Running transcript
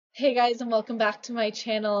Hey guys, and welcome back to my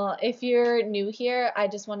channel. If you're new here, I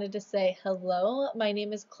just wanted to say hello. My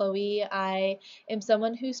name is Chloe. I am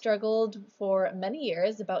someone who struggled for many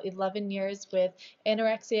years, about 11 years, with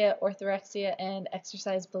anorexia, orthorexia, and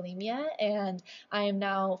exercise bulimia, and I am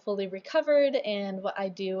now fully recovered. And what I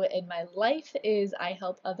do in my life is I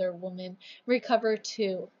help other women recover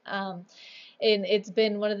too. And it's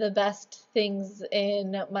been one of the best things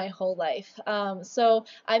in my whole life. So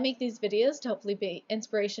I make these videos to hopefully be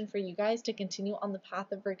inspiration for you guys to continue on the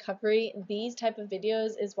path of recovery. These type of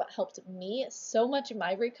videos is what helped me so much in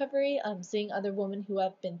my recovery. Seeing other women who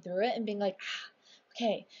have been through it and being like,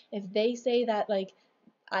 okay, if they say that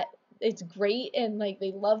I, it's great and like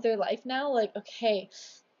they love their life now, like okay,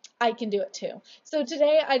 I can do it too. So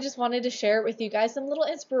today I just wanted to share with you guys some little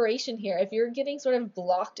inspiration here. If you're getting sort of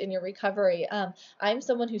blocked in your recovery, I'm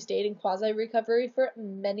someone who stayed in quasi recovery for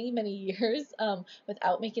many, many years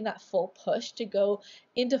without making that full push to go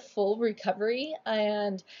into full recovery.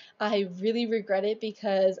 And I really regret it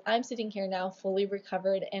because I'm sitting here now fully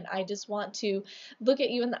recovered and I just want to look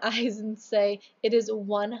at you in the eyes and say it is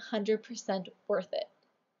 100% worth it.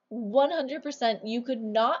 100%. You could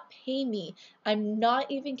not pay me. I'm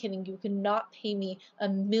not even kidding. You could not pay me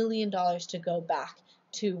 $1 million to go back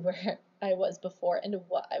to where I was before and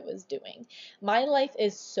what I was doing. My life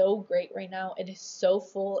is so great right now. It is so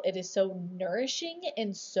full. It is so nourishing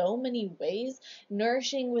in so many ways.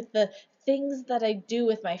 Nourishing with the things that I do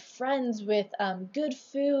with my friends, with good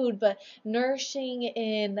food, but nourishing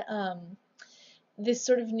in this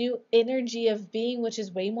sort of new energy of being, which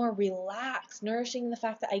is way more relaxed, nourishing the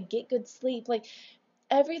fact that I get good sleep, like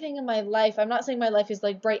everything in my life. I'm not saying my life is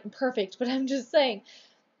like bright and perfect, but I'm just saying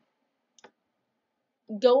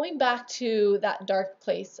going back to that dark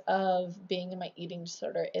place of being in my eating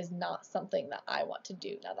disorder is not something that I want to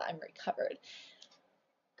do now that I'm recovered.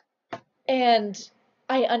 And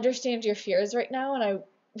I understand your fears right now, and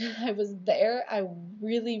I was there. I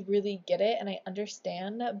really, really get it, and I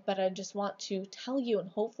understand, but I just want to tell you, and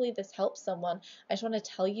hopefully this helps someone. I just want to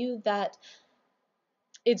tell you that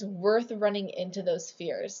it's worth running into those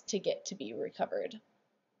fears to get to be recovered.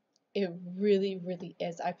 It really, really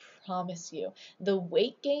is. I promise you. The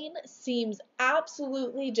weight gain seems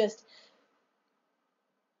absolutely just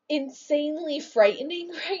insanely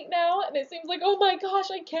frightening right now, and it seems like, oh my gosh,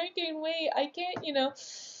 I can't gain weight. I can't,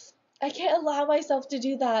 I can't allow myself to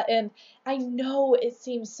do that. And I know it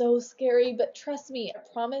seems so scary, but trust me, I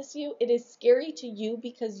promise you, it is scary to you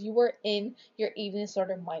because you are in your eating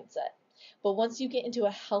disorder mindset. But once you get into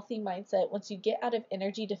a healthy mindset, once you get out of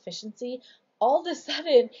energy deficiency, all of a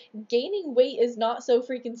sudden gaining weight is not so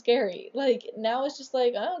freaking scary. Like now it's just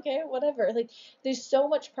like, oh, okay, whatever. Like there's so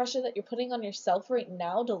much pressure that you're putting on yourself right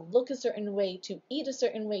now to look a certain way, to eat a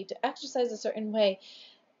certain way, to exercise a certain way.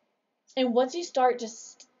 And once you start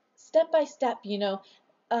just step by step,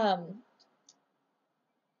 um,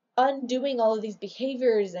 undoing all of these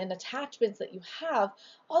behaviors and attachments that you have,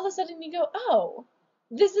 all of a sudden you go, oh,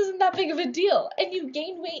 this isn't that big of a deal. And you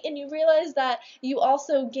gain weight and you realize that you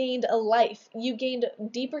also gained a life. You gained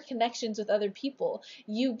deeper connections with other people.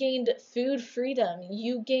 You gained food freedom.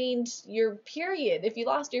 You gained your period. If you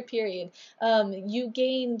lost your period, you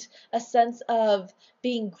gained a sense of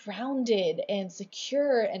being grounded and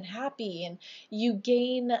secure and happy. And you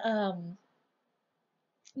gain,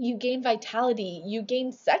 vitality, you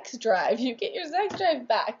gain sex drive, you get your sex drive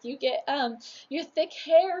back, you get your thick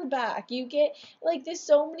hair back, you get like there's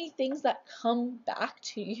so many things that come back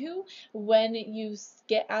to you when you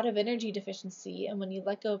get out of energy deficiency and when you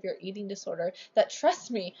let go of your eating disorder, that trust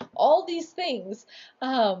me, all these things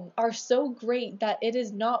are so great that it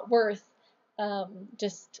is not worth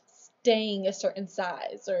just staying a certain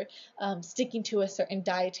size or sticking to a certain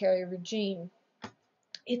dietary regime.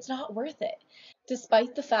 It's not worth it.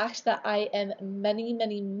 Despite the fact that I am many,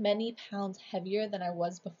 many, many pounds heavier than I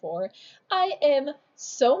was before, I am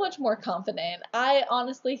so much more confident. I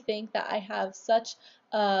honestly think that I have such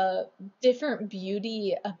a different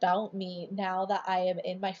beauty about me now that I am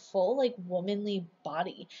in my full, like, womanly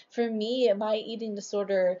body. For me, my eating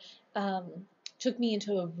disorder took me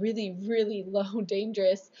into a really, really low,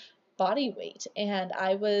 dangerous body weight, and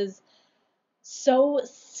I was so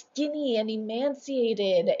skinny and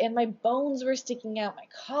emaciated, and my bones were sticking out, my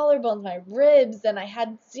collarbones, my ribs, and I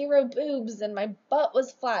had zero boobs, and my butt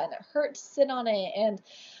was flat, and it hurt to sit on it, and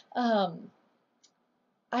um,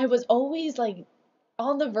 I was always like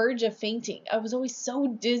on the verge of fainting. I was always so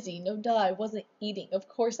dizzy. No duh, I wasn't eating. Of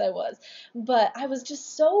course I was. But I was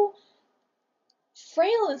just so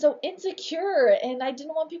frail and so insecure, and I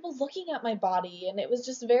didn't want people looking at my body, and it was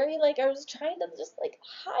just very like I was trying to just like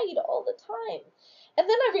hide all the time. And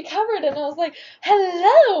then I recovered and I was like,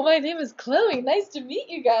 hello, my name is Chloe. Nice to meet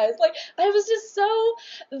you guys. Like, I was just so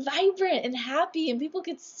vibrant and happy, and people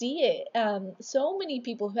could see it. So many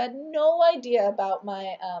people who had no idea about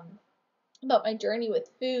my journey with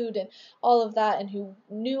food and all of that, and who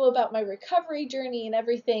knew about my recovery journey and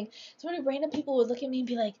everything. So many random people would look at me and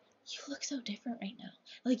be like, you look so different right now.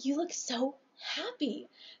 Like, you look so happy.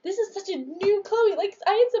 This is such a new Chloe. Like,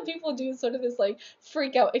 I had some people do sort of this like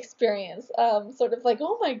freak out experience, sort of like,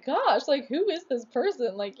 oh my gosh, like, who is this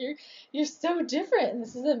person? Like, you're so different and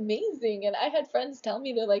this is amazing. And I had friends tell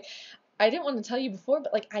me, they're like, I didn't want to tell you before,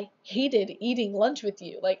 but like, I hated eating lunch with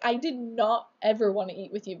you. Like, I did not ever want to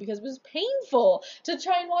eat with you because it was painful to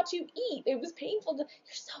try and watch you eat. It was painful to,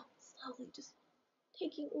 you're so slowly just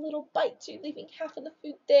taking little bites. You're leaving half of the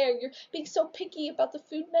food there. You're being so picky about the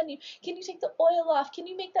food menu. Can you take the oil off? Can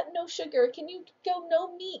you make that no sugar? Can you go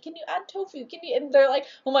no meat? Can you add tofu? Can you? And they're like,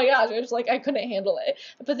 oh my gosh, I was like, I couldn't handle it.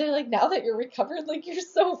 But they're like, now that you're recovered, like, you're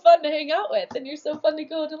so fun to hang out with, and you're so fun to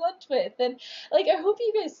go to lunch with. And like, I hope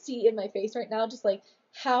you guys see in my face right now just like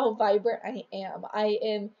how vibrant I am. I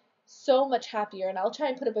am so much happier, and I'll try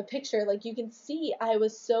and put up a picture. Like, you can see I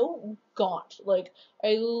was so gaunt. Like,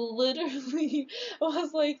 I literally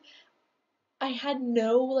was like, I had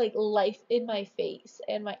no like life in my face,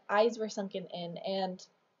 and my eyes were sunken in, and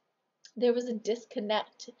there was a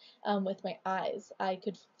disconnect with my eyes. I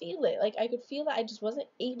could feel it. Like, I could feel that I just wasn't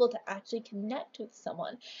able to actually connect with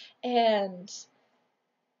someone. And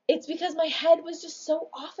it's because my head was just so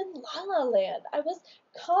off in la la land. I was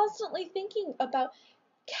constantly thinking about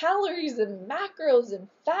calories and macros and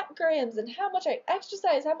fat grams and how much I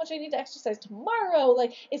exercise, how much I need to exercise tomorrow.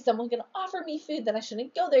 Like, is someone going to offer me food? Then I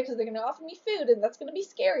shouldn't go there because they're going to offer me food, and that's going to be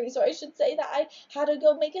scary. So I should say that I had to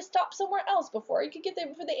go make a stop somewhere else before I could get there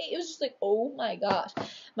before they ate. It was just like, oh my gosh.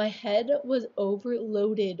 My head was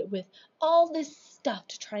overloaded with all this stuff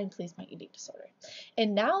to try and please my eating disorder.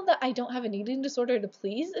 And now that I don't have an eating disorder to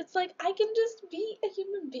please, it's like I can just be a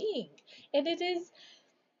human being. And it is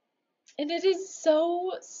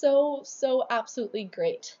so, so, so absolutely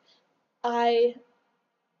great. I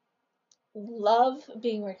love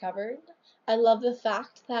being recovered. I love the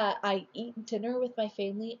fact that I eat dinner with my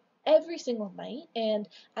family every single night, and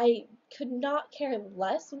I could not care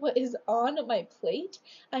less what is on my plate.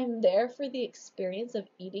 I'm there for the experience of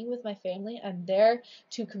eating with my family. I'm there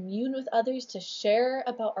to commune with others, to share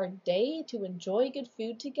about our day, to enjoy good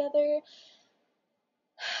food together.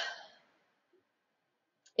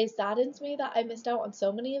 It saddens me that I missed out on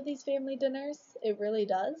so many of these family dinners. It really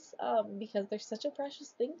does, because they're such a precious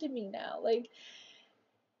thing to me now. Like,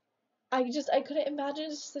 I couldn't imagine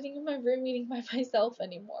just sitting in my room eating by myself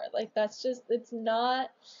anymore. Like, that's just, it's not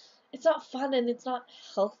fun, and it's not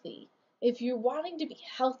healthy. If you're wanting to be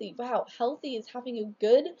healthy, wow, healthy is having a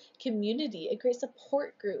good community, a great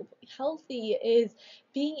support group. Healthy is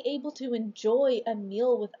being able to enjoy a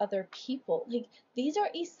meal with other people. Like, these are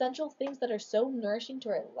essential things that are so nourishing to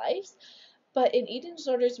our lives. But in eating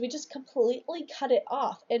disorders, we just completely cut it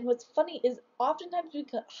off. And what's funny is oftentimes we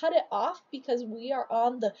cut it off because we are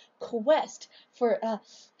on the quest for a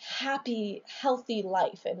happy, healthy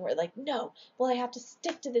life. And we're like, no, well, I have to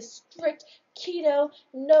stick to this strict keto,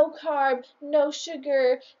 no carb, no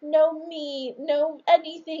sugar, no meat, no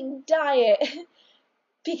anything diet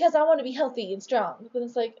because I want to be healthy and strong. But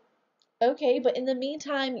it's like, okay, but in the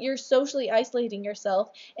meantime, you're socially isolating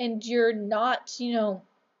yourself, and you're not,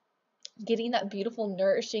 getting that beautiful,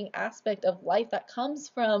 nourishing aspect of life that comes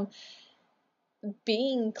from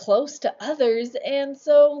being close to others. And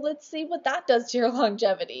so let's see what that does to your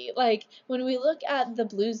longevity. Like, when we look at the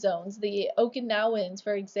blue zones, the Okinawans,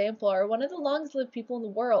 for example, are one of the longest lived people in the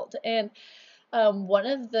world. And one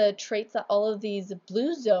of the traits that all of these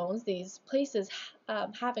blue zones, these places,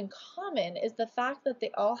 have in common is the fact that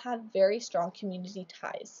they all have very strong community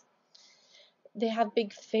ties. They have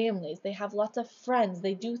big families, they have lots of friends,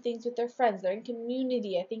 they do things with their friends, they're in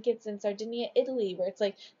community. I think it's in Sardinia, Italy, where it's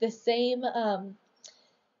like the same,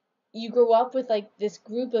 you grow up with like this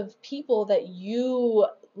group of people that you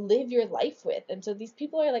live your life with. And so these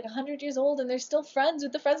people are like 100 years old, and they're still friends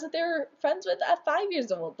with the friends that they were friends with at 5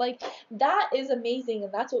 years old. Like, that is amazing,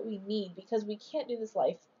 and that's what we need, because we can't do this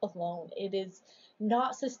life alone. It is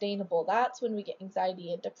not sustainable. That's when we get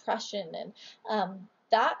anxiety and depression, and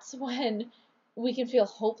that's when we can feel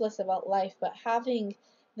hopeless about life. But having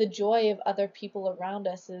the joy of other people around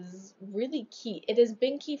us is really key. It has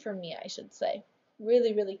been key for me, I should say.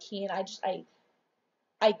 Really, really key. And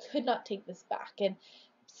I could not take this back. And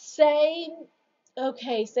say,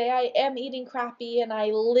 okay, say I am eating crappy and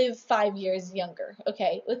I live 5 years younger.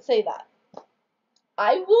 Okay, let's say that.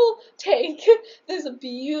 I will take this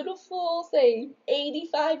beautiful, say,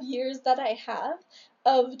 85 years that I have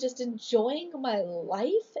of just enjoying my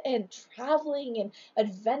life and traveling and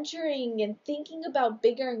adventuring and thinking about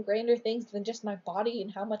bigger and grander things than just my body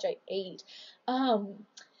and how much I ate. Um,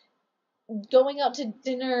 Going out to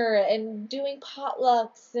dinner and doing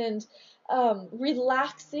potlucks and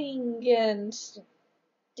relaxing and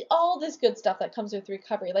all this good stuff that comes with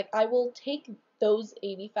recovery. Like, I will take those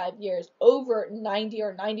 85 years over 90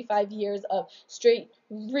 or 95 years of straight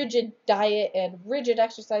rigid diet and rigid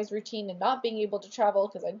exercise routine and not being able to travel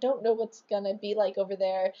because I don't know what's going to be like over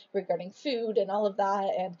there regarding food and all of that,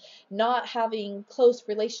 and not having close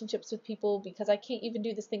relationships with people because I can't even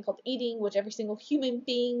do this thing called eating, which every single human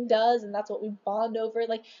being does, and that's what we bond over.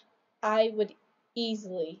 Like, I would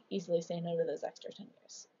easily say no to those extra 10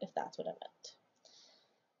 years if that's what I meant.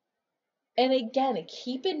 And again,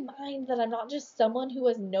 keep in mind that I'm not just someone who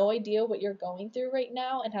has no idea what you're going through right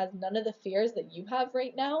now and has none of the fears that you have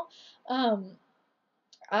right now. Um,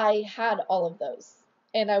 I had all of those.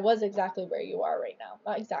 And I was exactly where you are right now.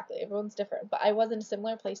 Not exactly, everyone's different, but I was in a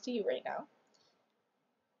similar place to you right now.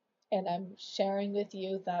 And I'm sharing with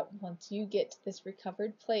you that once you get to this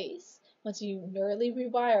recovered place, once you neurally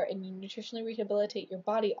rewire and you nutritionally rehabilitate your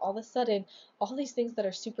body, all of a sudden, all these things that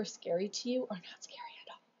are super scary to you are not scary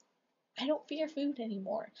at all. I don't fear food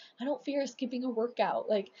anymore. I don't fear skipping a workout.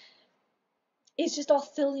 Like, it's just all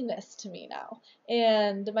silliness to me now.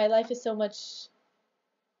 And my life is so much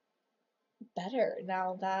better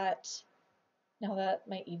now that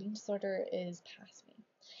my eating disorder is past me.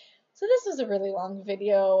 So this was a really long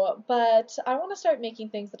video, but I want to start making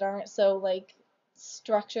things that aren't so like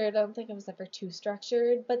structured. I don't think I was ever too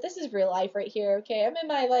structured, but this is real life right here, okay? I'm in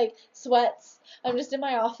my like sweats. I'm just in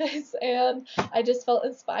my office and I just felt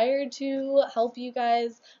inspired to help you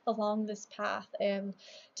guys along this path and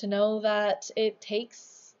to know that it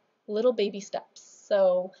takes little baby steps.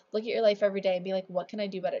 So look at your life every day and be like, what can I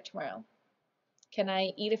do better tomorrow? Can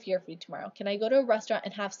I eat a fear food tomorrow? Can I go to a restaurant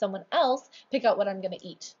and have someone else pick out what I'm going to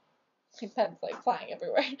eat? My pen's like flying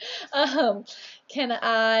everywhere. Um, can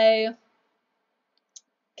I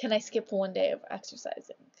skip one day of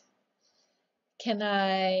exercising? Can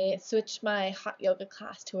I switch my hot yoga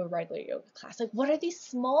class to a regular yoga class? Like, what are these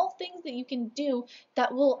small things that you can do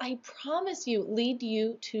that will, I promise you, lead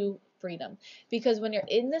you to freedom? Because when you're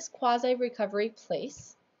in this quasi recovery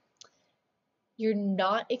place, you're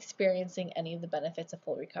not experiencing any of the benefits of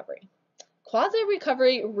full recovery. Quasi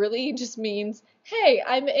recovery really just means, hey,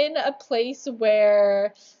 I'm in a place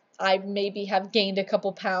where I maybe have gained a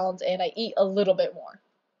couple pounds and I eat a little bit more.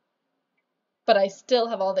 But I still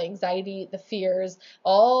have all the anxiety, the fears,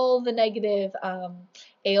 all the negative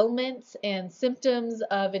ailments and symptoms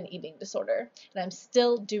of an eating disorder. And I'm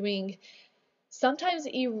still doing sometimes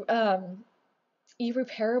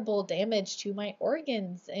irreparable damage to my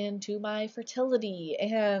organs and to my fertility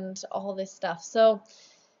and all this stuff. So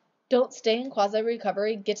don't stay in quasi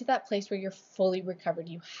recovery. Get to that place where you're fully recovered.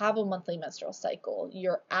 You have a monthly menstrual cycle.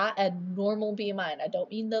 You're at a normal BMI. And I don't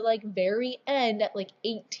mean the like very end at like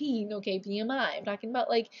 18, okay, BMI. I'm talking about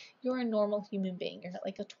like you're a normal human being. You're not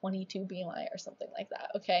like a 22 BMI or something like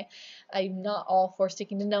that, okay? I'm not all for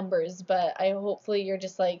sticking to numbers, but hopefully you're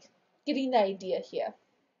just like getting the idea here.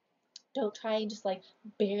 Don't try and just like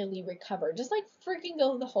barely recover. Just like freaking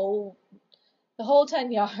go the whole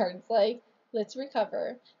 10 yards. Like, let's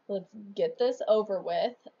recover. Let's get this over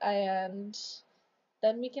with, and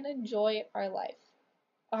then we can enjoy our life.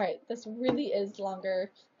 All right, this really is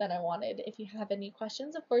longer than I wanted. If you have any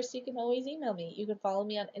questions, of course, you can always email me. You can follow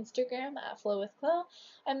me on Instagram at flowwithchloe.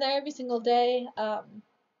 I'm there every single day.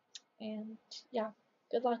 And yeah,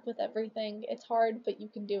 good luck with everything. It's hard, but you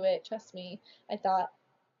can do it. Trust me. I thought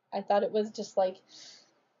it was just like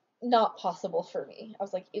not possible for me. I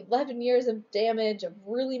was like 11 years of damage, of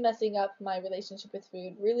really messing up my relationship with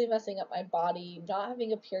food, really messing up my body, not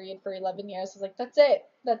having a period for 11 years. I was like, that's it.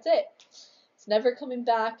 That's it. It's never coming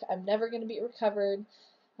back. I'm never going to be recovered.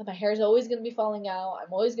 My hair is always going to be falling out.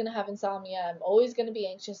 I'm always going to have insomnia. I'm always going to be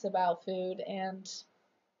anxious about food. And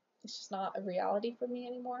it's just not a reality for me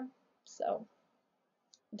anymore. So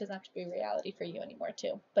it doesn't have to be a reality for you anymore,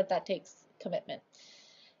 too. But that takes commitment.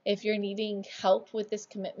 If you're needing help with this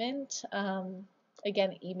commitment,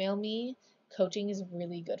 again, email me. Coaching is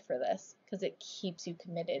really good for this because it keeps you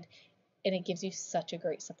committed and it gives you such a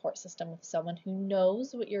great support system of someone who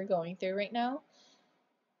knows what you're going through right now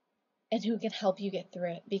and who can help you get through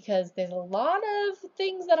it, because there's a lot of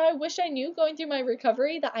things that I wish I knew going through my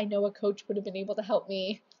recovery that I know a coach would have been able to help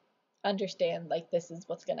me understand like this is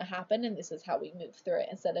what's going to happen and this is how we move through it,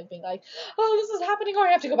 instead of being like, oh, this is happening, or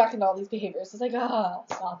I have to go back into all these behaviors. It's like,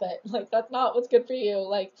 stop it. Like, that's not what's good for you.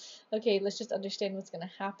 Like, okay, let's just understand what's going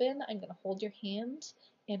to happen. I'm going to hold your hand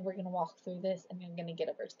and we're going to walk through this and you're going to get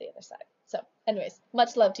over to the other side. So anyways,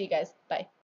 much love to you guys. Bye.